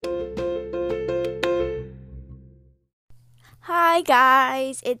Hi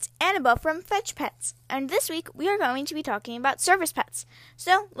guys, it's Annabelle from Fetch Pets, and this week we are going to be talking about service pets.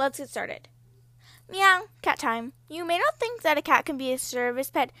 So let's get started. Meow, cat time. You may not think that a cat can be a service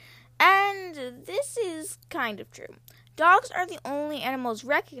pet, and this is kind of true. Dogs are the only animals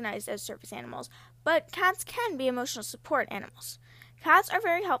recognized as service animals, but cats can be emotional support animals. Cats are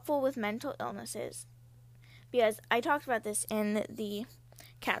very helpful with mental illnesses, because I talked about this in the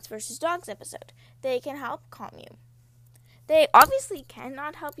Cats vs. Dogs episode. They can help calm you. They obviously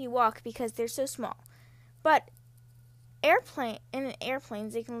cannot help you walk because they're so small. But in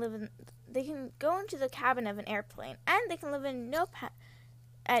airplanes, they can go into the cabin of an airplane, and they can live in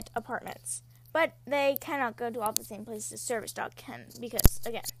at apartments. But they cannot go to all the same places a service dog can because,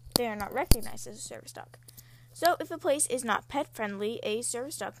 again, they are not recognized as a service dog. So if a place is not pet friendly, a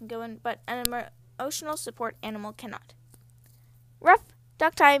service dog can go in, but an emotional support animal cannot. Rough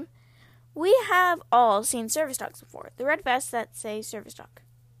dog time. We have all seen service dogs before. The red vests that say service dog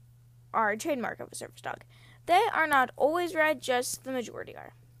are a trademark of a service dog. They are not always red, just the majority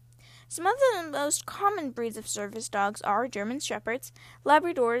are. Some of the most common breeds of service dogs are German Shepherds,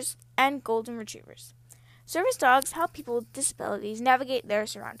 Labradors, and Golden Retrievers. Service dogs help people with disabilities navigate their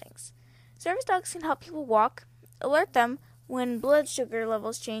surroundings. Service dogs can help people walk, alert them when blood sugar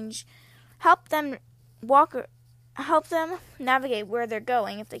levels change, help them navigate where they're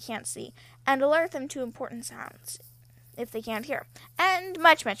going if they can't see, and alert them to important sounds if they can't hear, and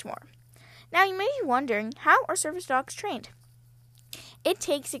much, much more. Now, you may be wondering, how are service dogs trained? It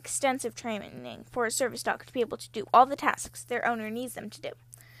takes extensive training for a service dog to be able to do all the tasks their owner needs them to do.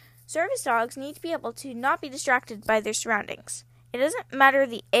 Service dogs need to be able to not be distracted by their surroundings. It doesn't matter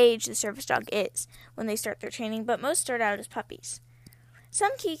the age the service dog is when they start their training, but most start out as puppies.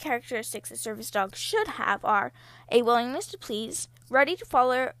 Some key characteristics a service dog should have are a willingness to please, ready to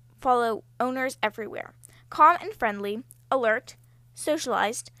follow owners everywhere, calm and friendly, alert,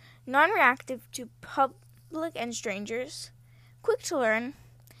 socialized, non-reactive to public and strangers, quick to learn,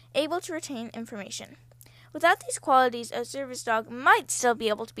 able to retain information. Without these qualities, a service dog might still be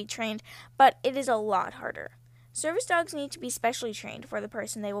able to be trained, but it is a lot harder. Service dogs need to be specially trained for the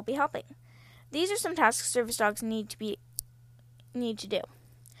person they will be helping. These are some tasks service dogs need to do.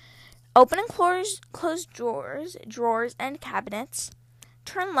 Open and close drawers and cabinets,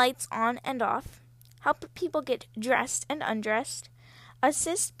 turn lights on and off, help people get dressed and undressed,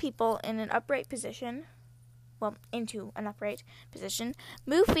 assist people in an upright position, into an upright position,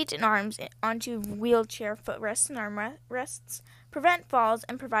 move feet and arms onto wheelchair footrests and armrests, prevent falls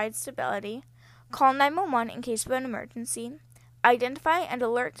and provide stability, call 911 in case of an emergency, identify and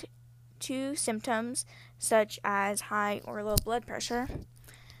alert to symptoms such as high or low blood pressure,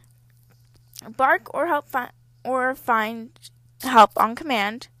 bark or find help on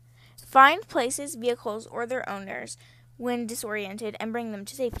command, find places, vehicles, or their owners when disoriented and bring them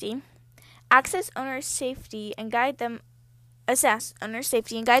to safety, assess owner's safety and guide them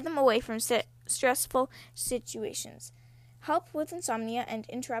away from stressful situations, help with insomnia and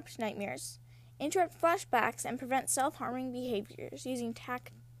interrupt nightmares, interrupt flashbacks and prevent self-harming behaviors using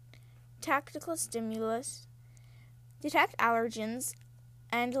tactical stimulus, detect allergens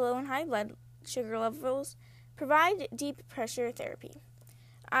and low and high blood sugar levels, provide deep pressure therapy.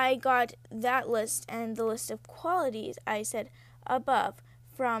 I got that list and the list of qualities I said above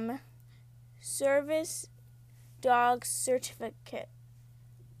from Service Dog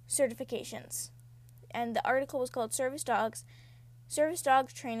Certifications. And the article was called Service Dog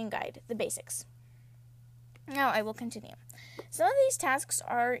Training Guide, The Basics. Now I will continue. Some of these tasks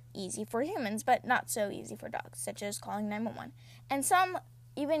are easy for humans, but not so easy for dogs, such as calling 911. And some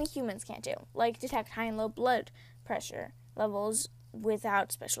even humans can't do, like detect high and low blood pressure levels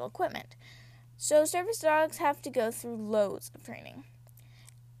without special equipment. So service dogs have to go through loads of training.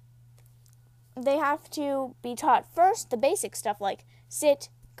 They have to be taught first the basic stuff like sit,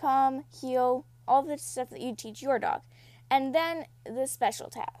 come, heel, all the stuff that you teach your dog, and then the special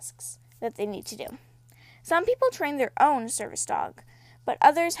tasks that they need to do. Some people train their own service dog, but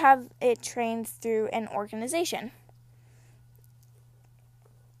others have it trained through an organization.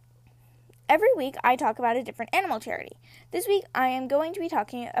 Every week I talk about a different animal charity. This week I am going to be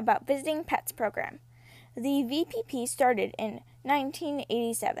talking about Visiting Pets program. The VPP started in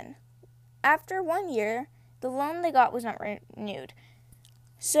 1987. After 1 year, the loan they got was not renewed.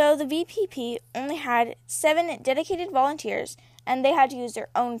 So the VPP only had 7 dedicated volunteers, and they had to use their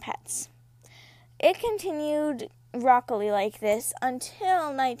own pets. It continued rockily like this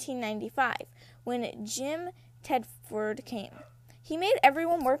until 1995, when Jim Tedford came. He made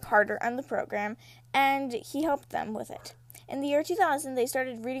everyone work harder on the program, and he helped them with it. In the year 2000, they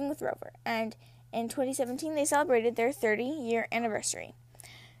started reading with Rover, and In 2017, they celebrated their 30-year anniversary.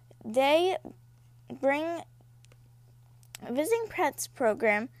 They bring Visiting Pets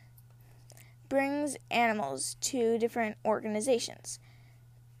program brings animals to different organizations.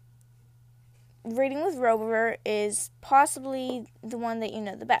 Reading with Rover is possibly the one that you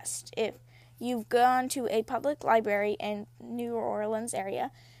know the best. If you've gone to a public library in New Orleans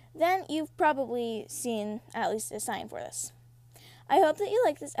area, then you've probably seen at least a sign for this. I hope that you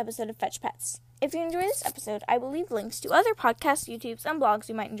like this episode of Fetch Pets. If you enjoy this episode, I will leave links to other podcasts, YouTubes, and blogs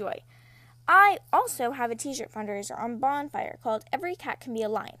you might enjoy. I also have a t-shirt fundraiser on Bonfire called Every Cat Can Be a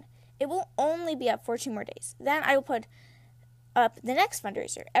Lion. It will only be up for 2 more days. Then I will put up the next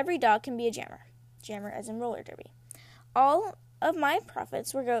fundraiser, Every Dog Can Be a Jammer. Jammer as in roller derby. All of my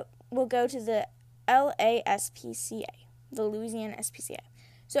profits will go to the LASPCA, the Louisiana SPCA.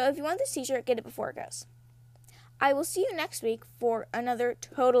 So if you want this t-shirt, get it before it goes. I will see you next week for another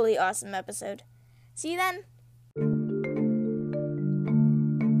totally awesome episode. See you then!